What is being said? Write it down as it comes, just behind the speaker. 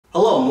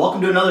welcome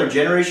to another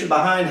Generation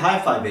Behind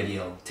Hi-Fi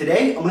video.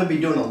 Today I'm going to be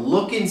doing a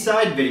look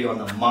inside video on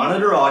the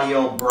Monitor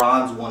Audio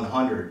Bronze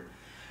 100.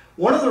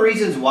 One of the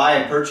reasons why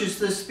I purchased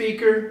this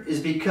speaker is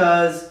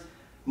because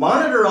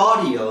Monitor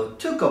Audio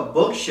took a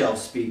bookshelf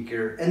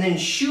speaker and then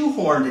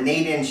shoehorned an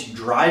 8-inch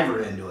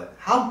driver into it.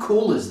 How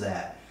cool is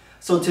that?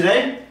 So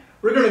today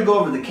we're going to go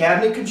over the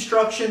cabinet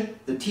construction,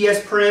 the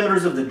TS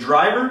parameters of the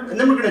driver, and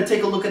then we're going to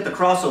take a look at the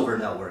crossover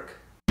network.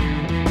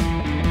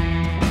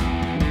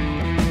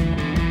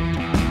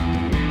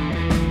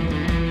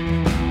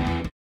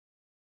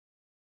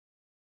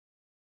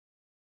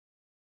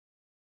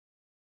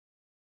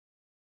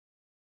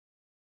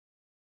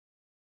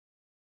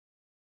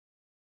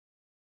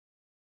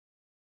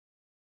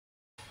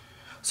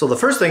 So the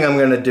first thing I'm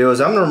going to do is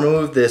I'm going to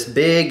remove this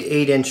big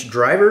 8-inch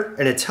driver,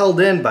 and it's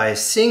held in by a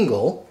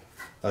single,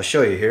 I'll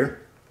show you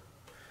here,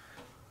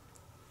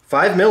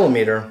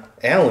 5mm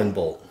Allen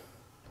bolt.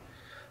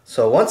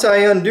 So once I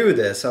undo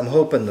this, I'm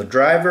hoping the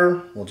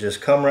driver will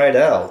just come right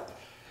out.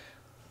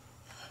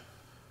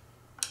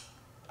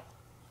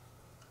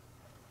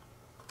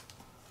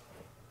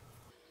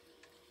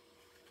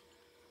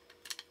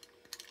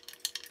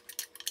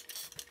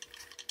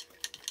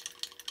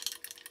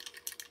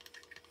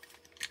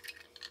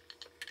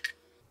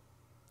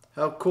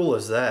 How cool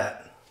is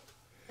that?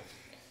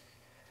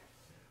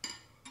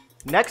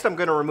 Next, I'm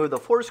going to remove the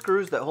 4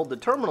 screws that hold the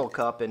terminal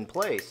cup in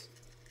place.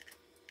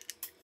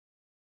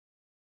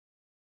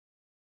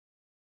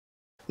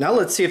 Now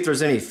let's see if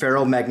there's any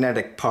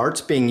ferromagnetic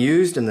parts being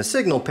used in the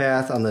signal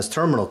path on this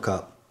terminal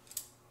cup.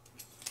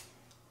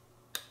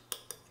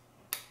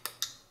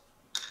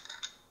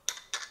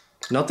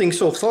 Nothing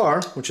so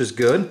far, which is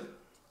good.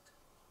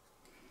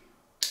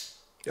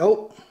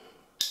 Oh.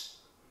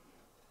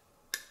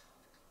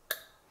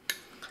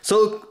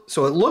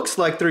 So it looks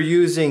like they're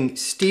using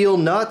steel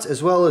nuts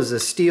as well as a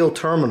steel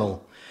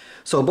terminal.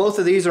 So both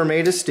of these are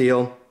made of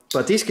steel,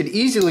 but these could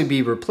easily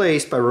be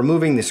replaced by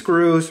removing the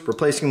screws,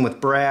 replacing them with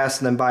brass,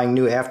 and then buying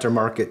new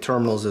aftermarket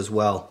terminals as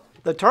well.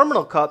 The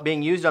terminal cup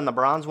being used on the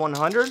Bronze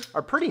 100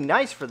 are pretty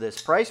nice for this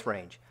price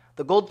range.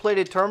 The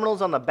gold-plated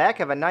terminals on the back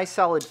have a nice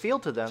solid feel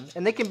to them,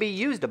 and they can be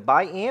used to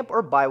bi-amp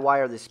or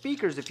bi-wire the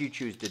speakers if you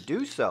choose to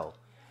do so.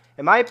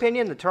 In my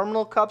opinion, the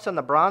terminal cups on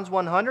the Bronze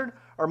 100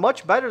 are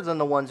much better than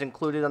the ones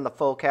included on the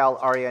Focal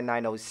Aria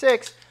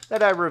 906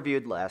 that I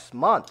reviewed last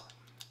month.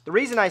 The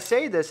reason I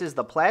say this is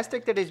the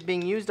plastic that is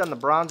being used on the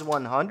Bronze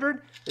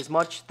 100 is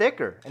much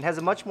thicker and has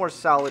a much more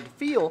solid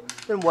feel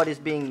than what is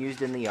being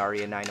used in the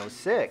Aria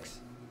 906.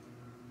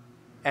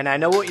 And I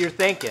know what you're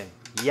thinking.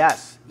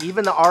 Yes,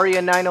 even the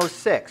Aria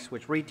 906,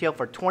 which retail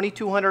for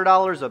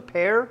 $2,200 a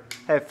pair,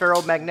 have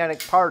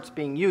ferromagnetic parts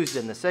being used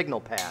in the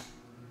signal path.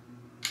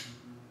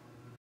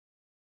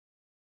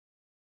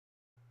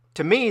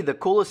 To me, the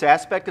coolest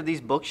aspect of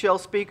these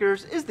bookshelf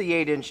speakers is the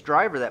 8-inch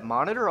driver that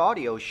Monitor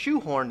Audio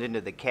shoehorned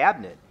into the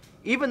cabinet.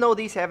 Even though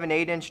these have an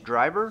 8-inch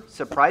driver,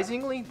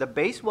 surprisingly, the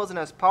bass wasn't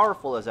as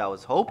powerful as I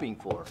was hoping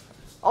for.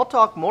 I'll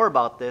talk more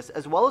about this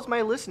as well as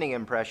my listening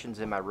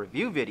impressions in my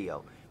review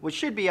video, which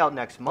should be out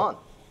next month.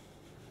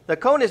 The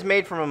cone is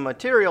made from a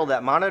material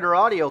that Monitor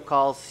Audio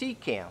calls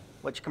C-Cam,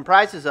 which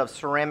comprises of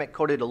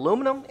ceramic-coated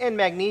aluminum and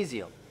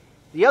magnesium.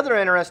 The other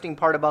interesting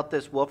part about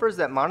this woofer is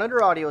that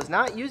Monitor Audio is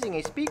not using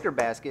a speaker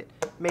basket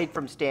made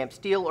from stamped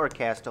steel or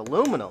cast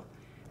aluminum.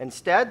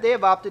 Instead, they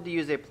have opted to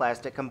use a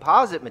plastic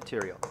composite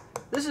material.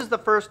 This is the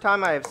first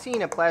time I have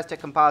seen a plastic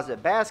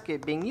composite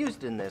basket being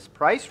used in this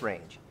price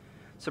range.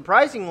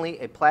 Surprisingly,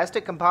 a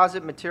plastic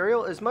composite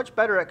material is much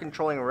better at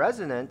controlling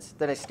resonance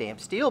than a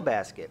stamped steel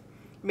basket,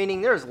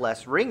 meaning there is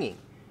less ringing.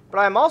 But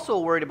I am also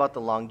worried about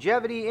the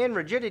longevity and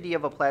rigidity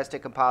of a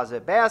plastic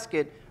composite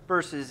basket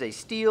versus a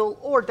steel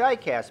or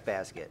die-cast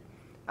basket.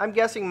 I'm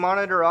guessing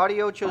Monitor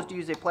Audio chose to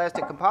use a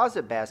plastic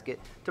composite basket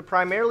to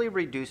primarily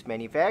reduce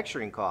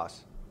manufacturing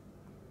costs.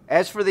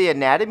 As for the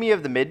anatomy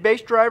of the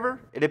mid-bass driver,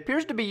 it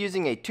appears to be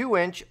using a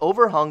 2-inch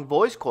overhung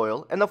voice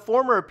coil, and the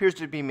former appears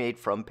to be made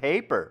from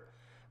paper.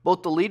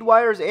 Both the lead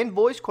wires and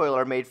voice coil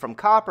are made from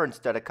copper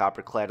instead of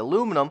copper-clad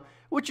aluminum,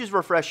 which is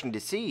refreshing to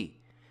see.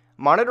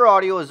 Monitor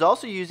Audio is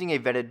also using a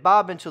vented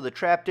bobbin so the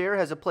trapped air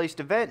has a place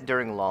to vent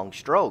during long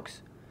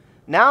strokes.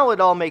 Now it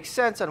all makes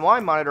sense on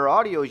why Monitor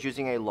Audio is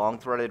using a long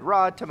threaded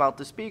rod to mount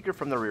the speaker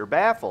from the rear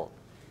baffle.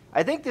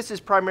 I think this is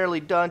primarily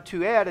done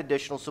to add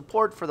additional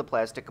support for the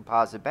plastic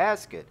composite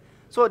basket,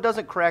 so it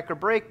doesn't crack or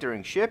break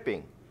during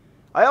shipping.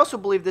 I also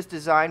believe this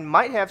design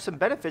might have some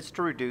benefits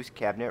to reduce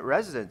cabinet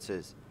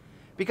resonances,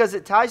 because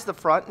it ties the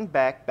front and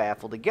back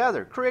baffle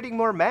together, creating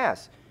more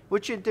mass,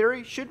 which in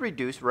theory should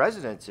reduce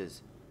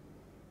resonances.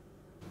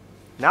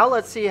 Now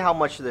let's see how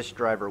much this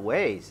driver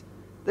weighs.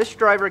 This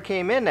driver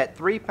came in at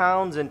 3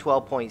 pounds and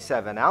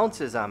 12.7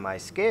 ounces on my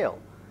scale.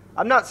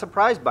 I'm not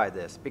surprised by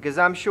this because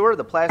I'm sure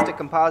the plastic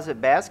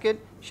composite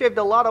basket shaved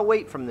a lot of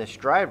weight from this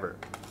driver.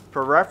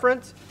 For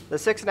reference, the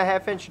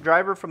 6.5-inch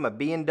driver from a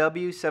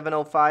B&W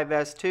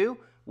 705S2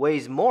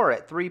 weighs more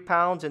at 3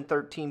 pounds and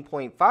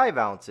 13.5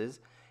 ounces,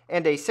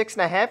 and a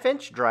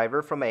 6.5-inch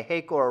driver from a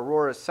Heiko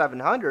Aurora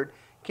 700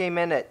 came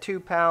in at 2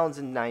 pounds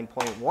and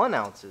 9.1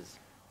 ounces.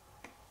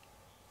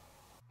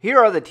 Here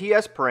are the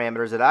TS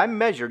parameters that I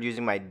measured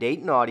using my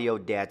Dayton Audio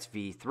DATS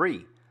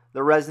V3.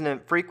 The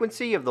resonant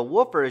frequency of the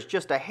woofer is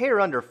just a hair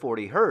under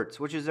 40 Hz,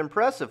 which is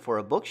impressive for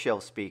a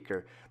bookshelf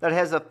speaker that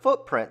has a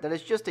footprint that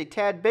is just a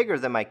tad bigger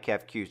than my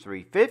KEF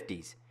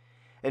Q350s.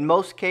 In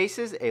most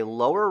cases, a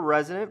lower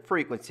resonant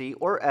frequency,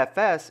 or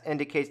FS,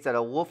 indicates that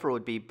a woofer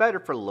would be better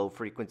for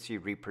low-frequency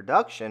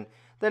reproduction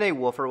than a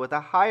woofer with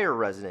a higher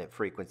resonant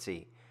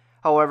frequency.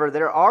 However,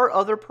 there are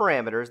other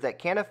parameters that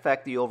can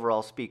affect the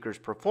overall speaker's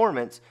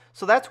performance,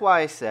 so that's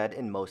why I said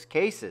in most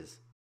cases.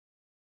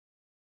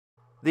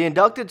 The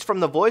inductance from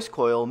the voice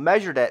coil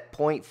measured at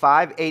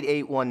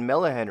 0.5881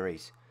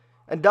 millihenries.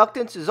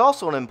 Inductance is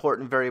also an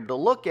important variable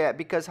to look at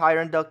because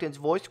higher inductance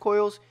voice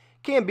coils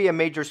can be a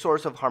major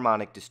source of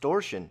harmonic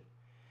distortion.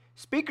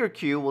 Speaker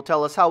Q will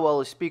tell us how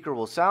well a speaker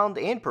will sound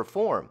and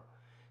perform.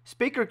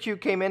 Speaker Q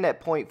came in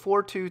at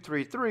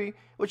 0.4233,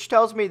 which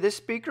tells me this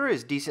speaker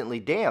is decently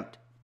damped.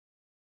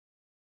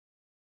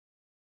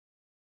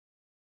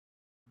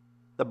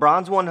 The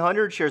Bronze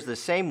 100 shares the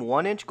same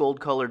 1-inch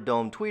gold-colored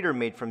dome tweeter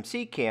made from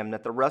C-Cam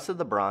that the rest of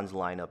the Bronze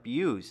lineup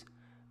use.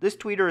 This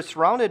tweeter is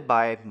surrounded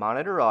by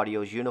Monitor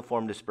Audio's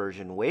Uniform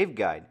Dispersion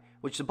waveguide,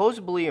 which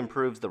supposedly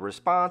improves the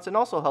response and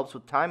also helps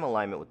with time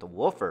alignment with the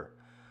woofer.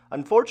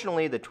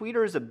 Unfortunately, the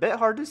tweeter is a bit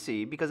hard to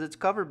see because it's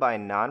covered by a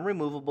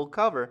non-removable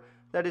cover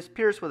that is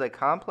pierced with a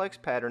complex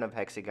pattern of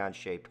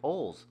hexagon-shaped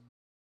holes.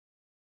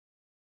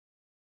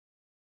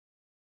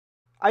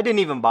 I didn't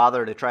even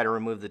bother to try to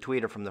remove the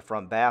tweeter from the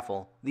front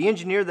baffle. The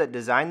engineer that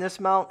designed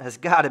this mount has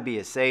got to be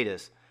a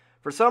sadist.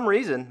 For some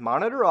reason,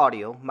 Monitor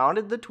Audio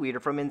mounted the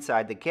tweeter from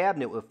inside the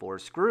cabinet with 4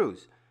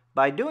 screws.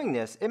 By doing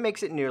this, it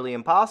makes it nearly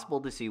impossible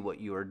to see what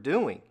you are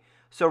doing.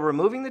 So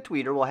removing the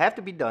tweeter will have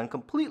to be done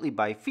completely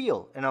by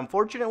feel, and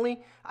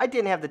unfortunately, I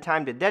didn't have the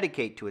time to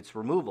dedicate to its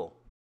removal.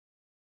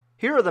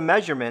 Here are the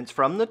measurements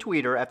from the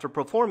tweeter after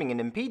performing an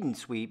impedance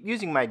sweep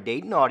using my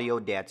Dayton Audio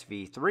DATS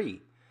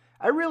V3.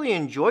 I really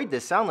enjoyed the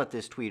sound that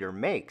this tweeter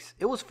makes.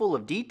 It was full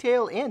of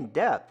detail and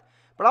depth,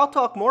 but I'll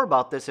talk more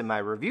about this in my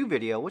review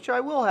video, which I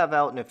will have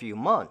out in a few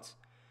months.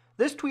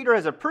 This tweeter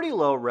has a pretty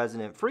low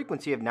resonant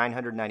frequency of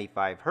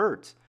 995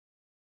 Hz.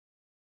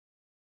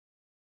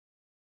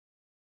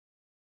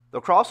 The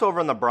crossover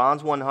on the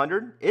Bronze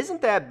 100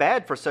 isn't that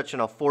bad for such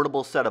an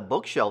affordable set of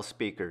bookshelf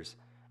speakers.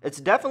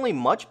 It's definitely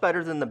much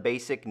better than the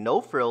basic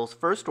no-frills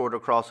first-order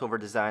crossover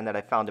design that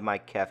I found in my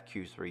KEF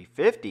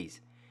Q350s.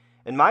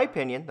 In my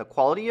opinion, the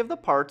quality of the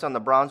parts on the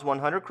Bronze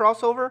 100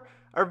 crossover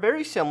are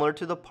very similar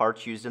to the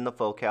parts used in the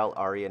Focal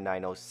Aria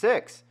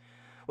 906,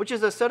 which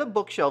is a set of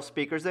bookshelf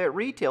speakers that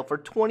retail for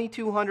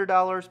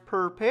 $2,200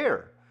 per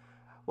pair.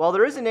 While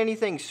there isn't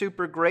anything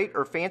super great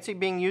or fancy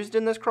being used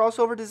in this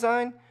crossover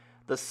design,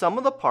 the sum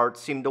of the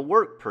parts seem to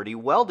work pretty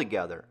well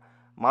together.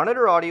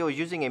 Monitor Audio is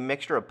using a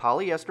mixture of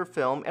polyester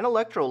film and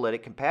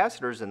electrolytic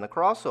capacitors in the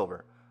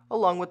crossover,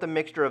 along with a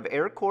mixture of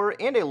air core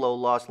and a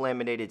low-loss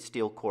laminated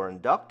steel core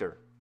inductor.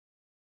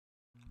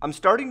 I'm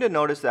starting to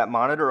notice that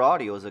Monitor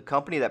Audio is a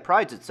company that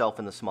prides itself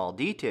in the small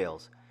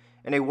details.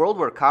 In a world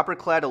where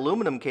copper-clad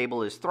aluminum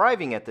cable is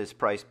thriving at this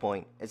price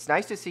point, it's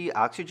nice to see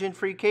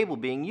oxygen-free cable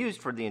being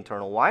used for the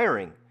internal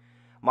wiring.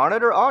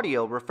 Monitor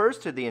Audio refers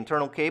to the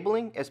internal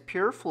cabling as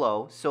pure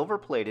flow,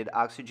 silver-plated,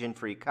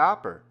 oxygen-free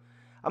copper.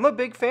 I'm a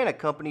big fan of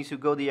companies who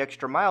go the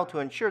extra mile to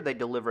ensure they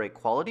deliver a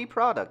quality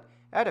product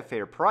at a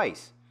fair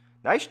price.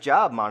 Nice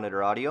job,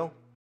 Monitor Audio.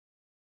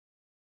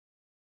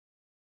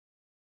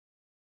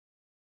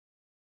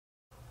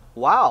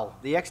 Wow,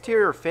 the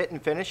exterior fit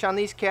and finish on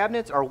these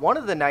cabinets are one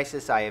of the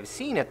nicest I have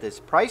seen at this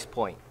price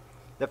point.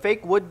 The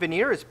fake wood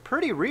veneer is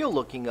pretty real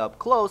looking up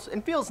close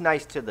and feels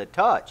nice to the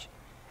touch.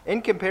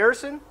 In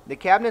comparison, the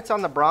cabinets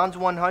on the Bronze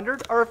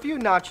 100 are a few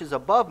notches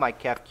above my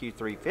KEF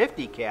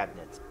Q350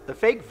 cabinets. The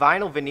fake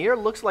vinyl veneer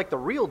looks like the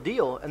real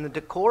deal, and the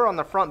decor on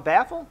the front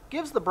baffle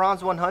gives the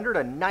Bronze 100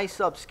 a nice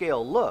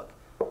upscale look.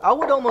 I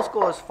would almost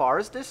go as far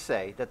as to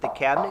say that the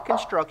cabinet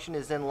construction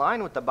is in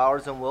line with the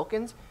Bowers &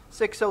 Wilkins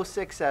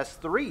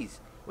 606S3s,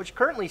 which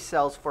currently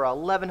sells for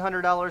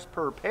 $1,100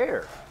 per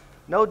pair.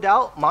 No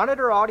doubt,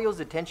 Monitor Audio's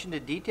attention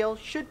to detail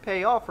should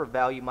pay off for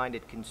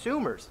value-minded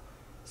consumers.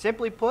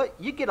 Simply put,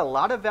 you get a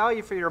lot of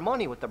value for your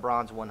money with the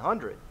Bronze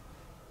 100.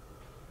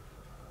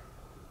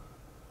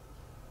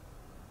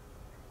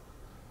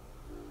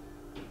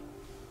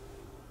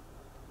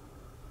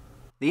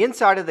 The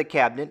inside of the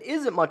cabinet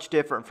isn't much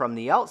different from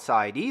the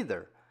outside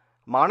either.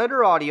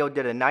 Monitor Audio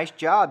did a nice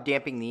job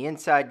damping the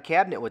inside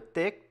cabinet with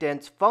thick,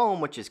 dense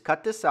foam which is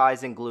cut to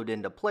size and glued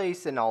into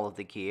place in all of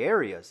the key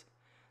areas.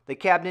 The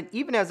cabinet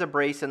even has a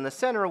brace in the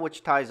center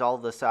which ties all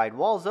of the side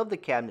walls of the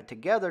cabinet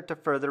together to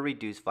further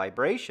reduce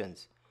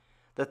vibrations.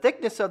 The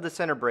thickness of the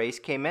center brace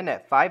came in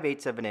at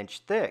 5/8 of an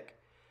inch thick.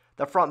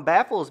 The front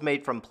baffle is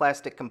made from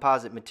plastic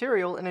composite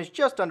material and is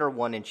just under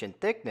 1 inch in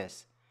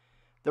thickness.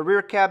 The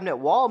rear cabinet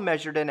wall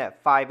measured in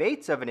at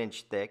 5/8 of an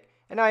inch thick,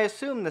 and I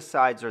assume the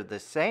sides are the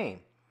same.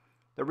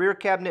 The rear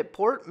cabinet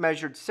port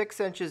measured 6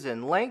 inches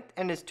in length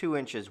and is 2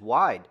 inches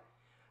wide.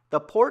 The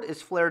port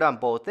is flared on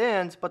both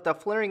ends, but the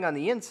flaring on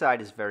the inside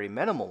is very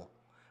minimal.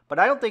 but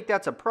I don't think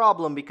that's a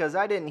problem because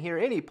I didn't hear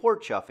any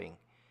port chuffing.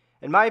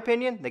 In my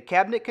opinion, the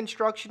cabinet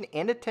construction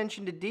and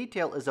attention to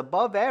detail is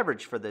above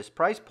average for this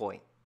price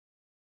point.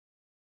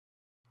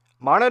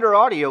 Monitor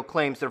Audio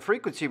claims their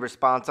frequency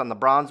response on the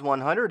Bronze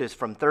 100 is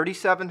from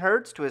 37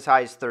 Hz to as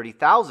high as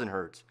 30,000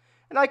 Hz,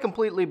 and I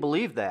completely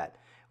believe that.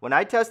 When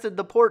I tested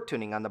the port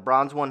tuning on the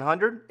Bronze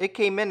 100, it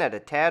came in at a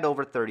tad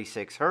over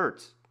 36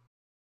 Hz.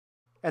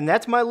 And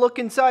that's my look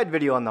inside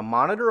video on the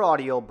Monitor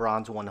Audio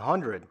Bronze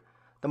 100.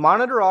 The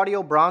Monitor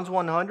Audio Bronze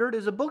 100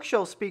 is a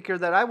bookshelf speaker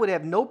that I would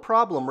have no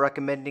problem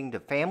recommending to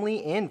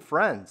family and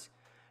friends.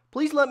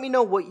 Please let me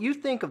know what you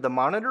think of the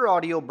Monitor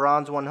Audio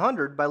Bronze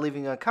 100 by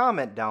leaving a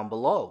comment down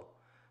below.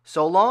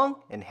 So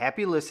long and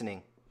happy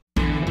listening.